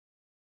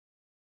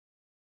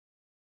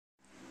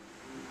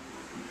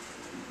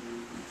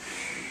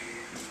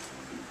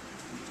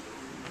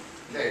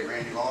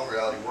Randy Long,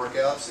 Reality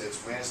Workouts.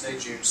 It's Wednesday,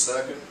 June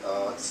 2nd.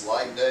 It's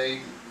light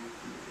day.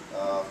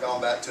 I've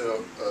gone back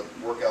to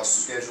a workout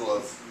schedule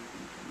of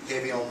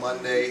heavy on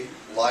Monday,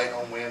 light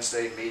on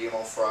Wednesday, medium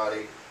on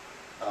Friday.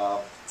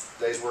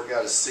 Today's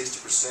workout is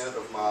 60%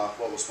 of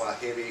what was my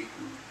heavy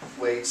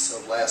weights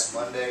of last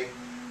Monday.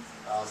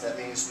 That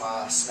means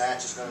my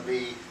snatch is going to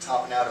be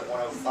topping out at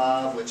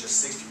 105, which is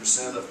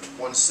 60% of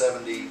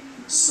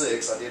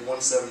 176. I did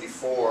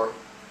 174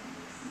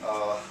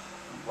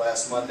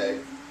 last Monday.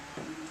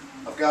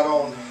 I've got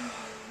on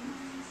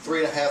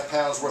 3.5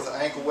 pounds worth of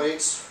ankle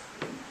weights.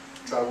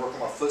 Try to work on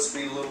my foot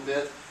speed a little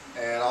bit,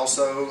 and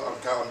also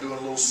I'm doing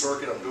a little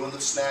circuit. I'm doing the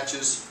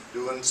snatches,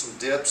 doing some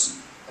dips,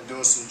 and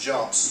doing some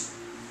jumps.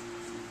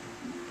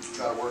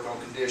 Try to work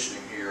on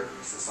conditioning here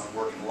since I'm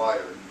working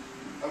lighter.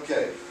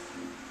 Okay,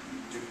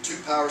 do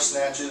 2 power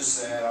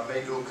snatches, and I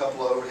may do a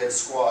couple of overhead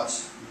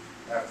squats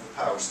after the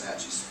power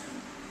snatches.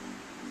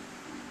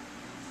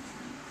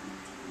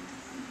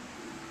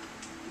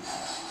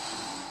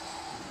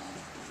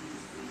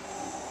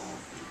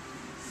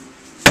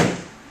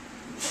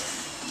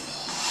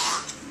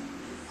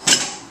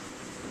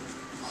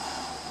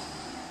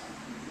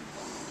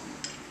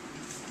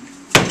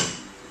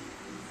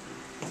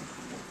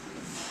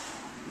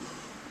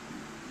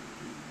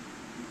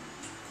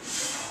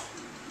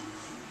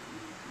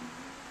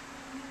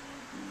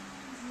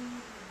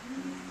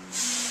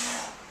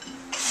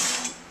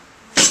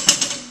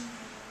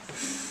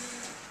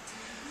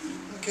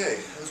 Okay,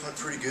 those went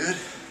pretty good.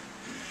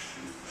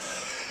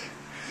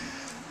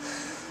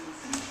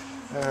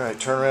 Alright,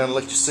 turn around and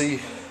let you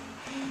see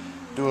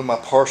doing my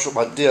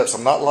dips.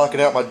 I'm not locking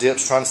out my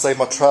dips, trying to save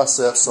my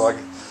triceps so I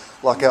can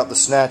lock out the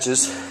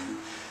snatches.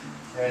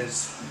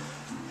 As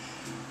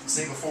you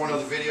see before in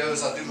other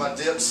videos, I do my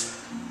dips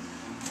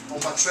on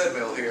my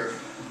treadmill here.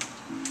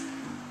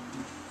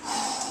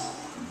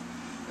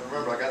 And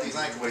remember, I got these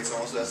ankle weights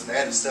on, so that's an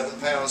added 7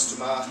 pounds to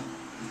my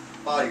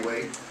body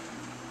weight.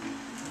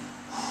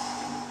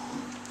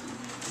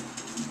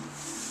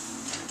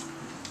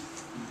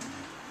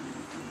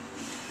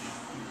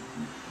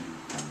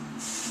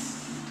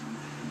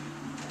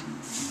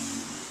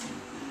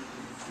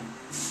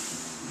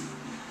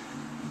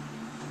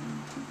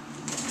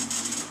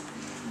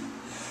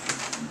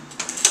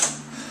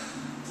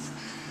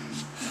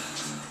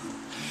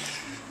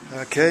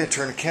 Okay,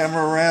 turn the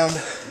camera around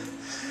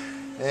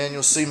and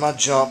you'll see my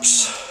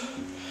jumps.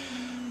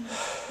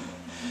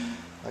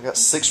 I got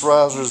 6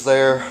 risers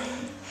there,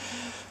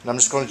 and I'm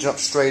just going to jump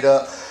straight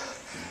up.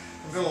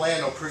 I'm going to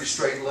land on pretty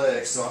straight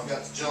legs, so I've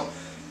got to jump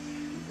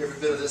every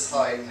bit of this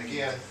height. And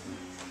again,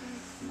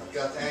 I've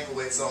got the ankle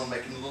weights on,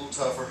 making it a little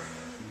tougher.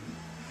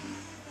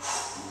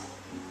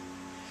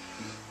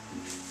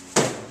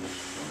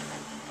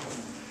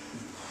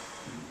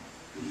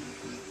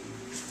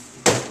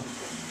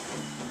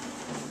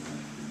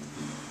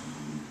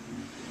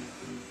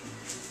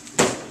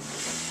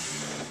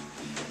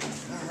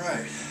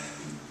 Alright.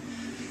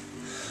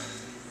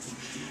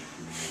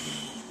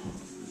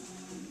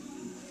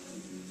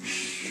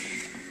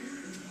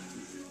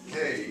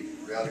 Okay,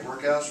 Reality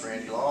Workouts,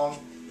 Randy Long.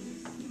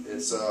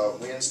 It's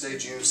Wednesday,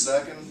 June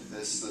 2nd.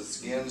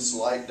 This again, it's a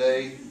light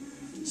day.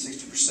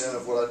 60%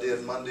 of what I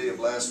did Monday of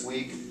last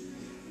week.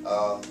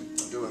 I'm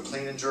doing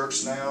clean and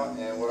jerks now,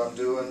 and what I'm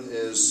doing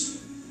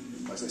is,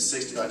 like I say,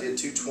 60. I did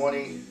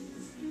 220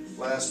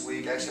 last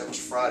week. Actually, that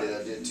was Friday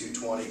that I did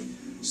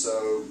 220.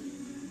 So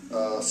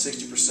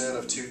 60%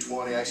 of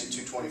 220, actually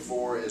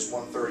 224, is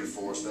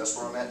 134. So that's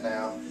where I'm at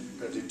now. I'm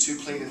going to do 2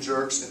 clean and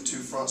jerks and 2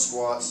 front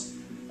squats.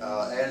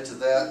 Added to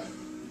that,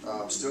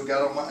 still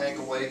got on my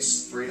ankle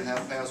weights,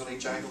 3.5 pounds on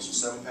each ankle, so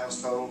 7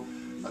 pounds total.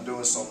 I'm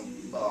doing some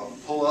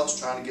pull-ups,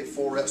 trying to get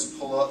 4 reps of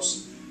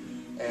pull-ups,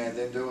 and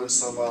then doing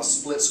some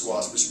split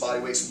squats, which body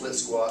weight split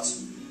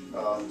squats.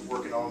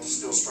 Working on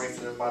still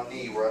strengthening my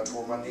knee where I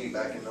tore my knee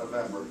back in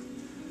November.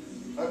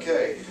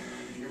 Okay,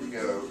 here we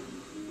go.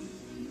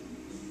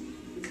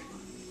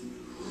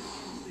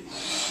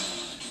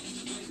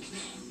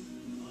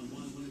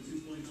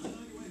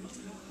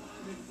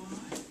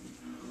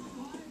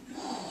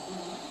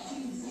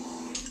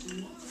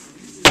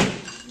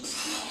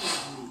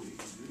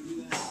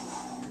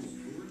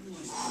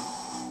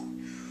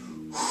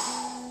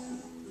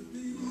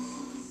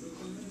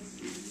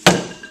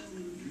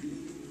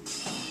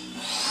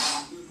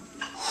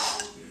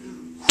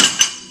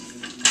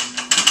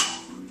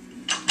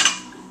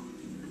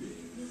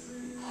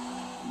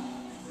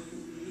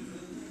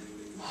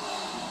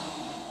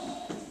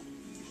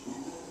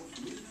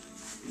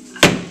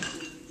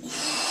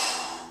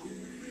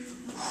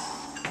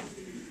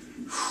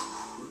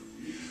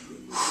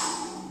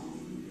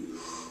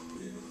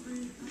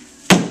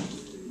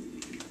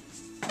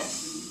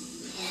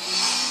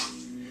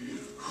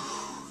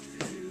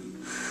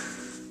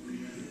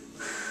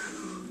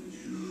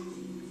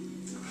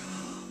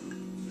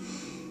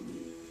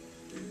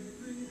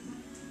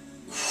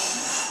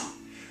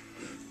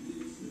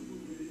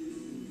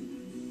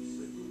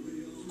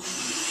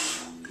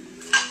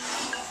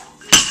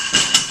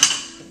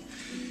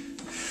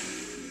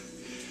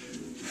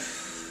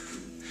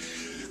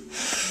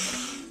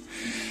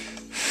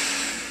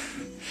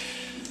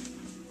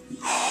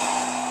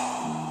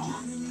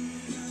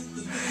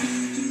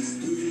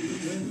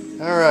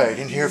 Alright,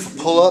 in here for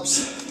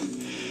pull-ups,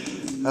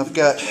 I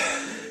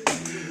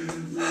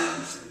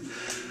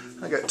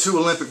got 2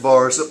 Olympic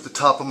bars up the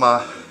top of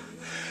my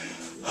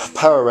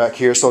power rack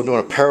here, so I'm doing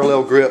a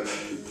parallel grip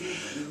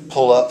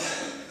pull-up.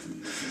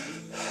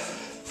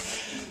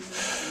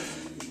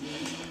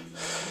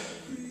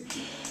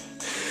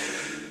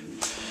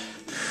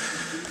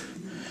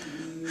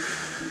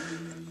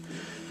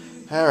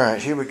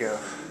 Alright, here we go.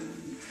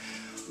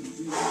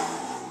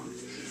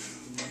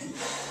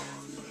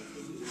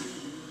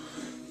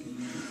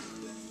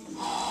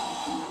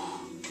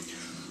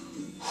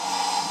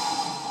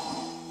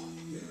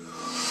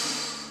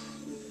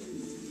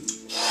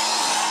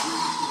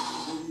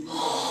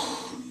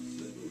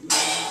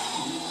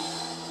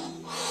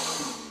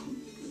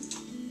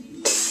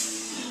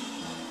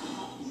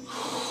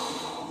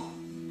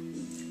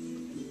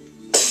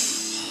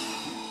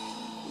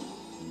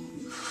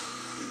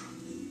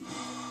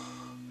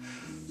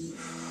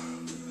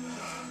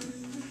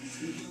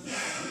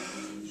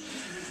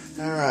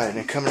 Alright,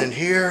 and coming in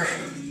here.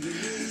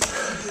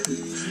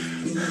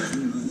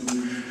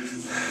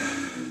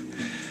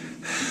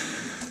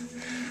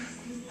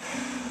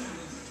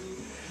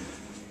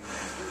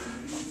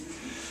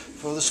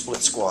 For the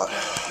split squat.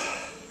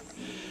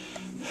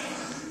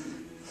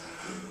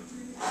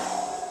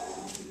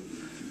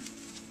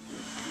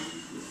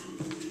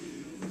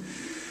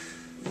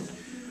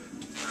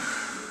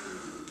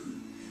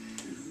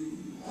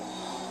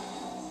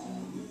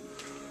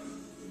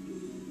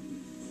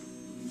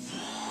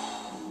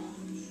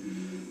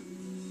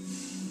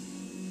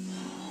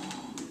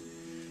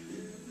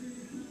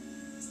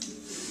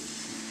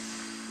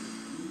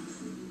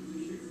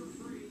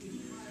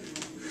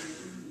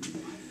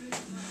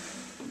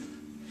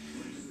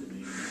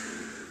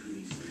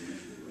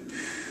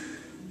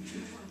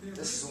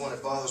 This is the one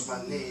that bothers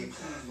my knee.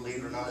 Believe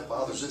it or not, it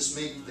bothers this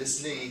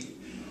knee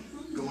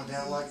going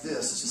down like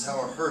this. This is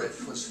how I hurt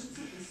it, was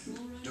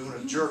doing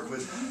a jerk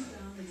with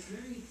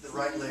the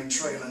right leg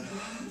trailing.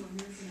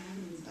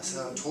 That's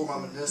how I tore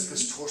my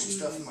meniscus, tore some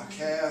stuff in my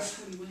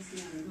calf.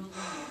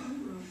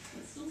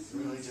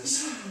 Really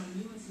just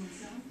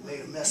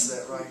made a mess of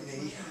that right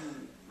knee.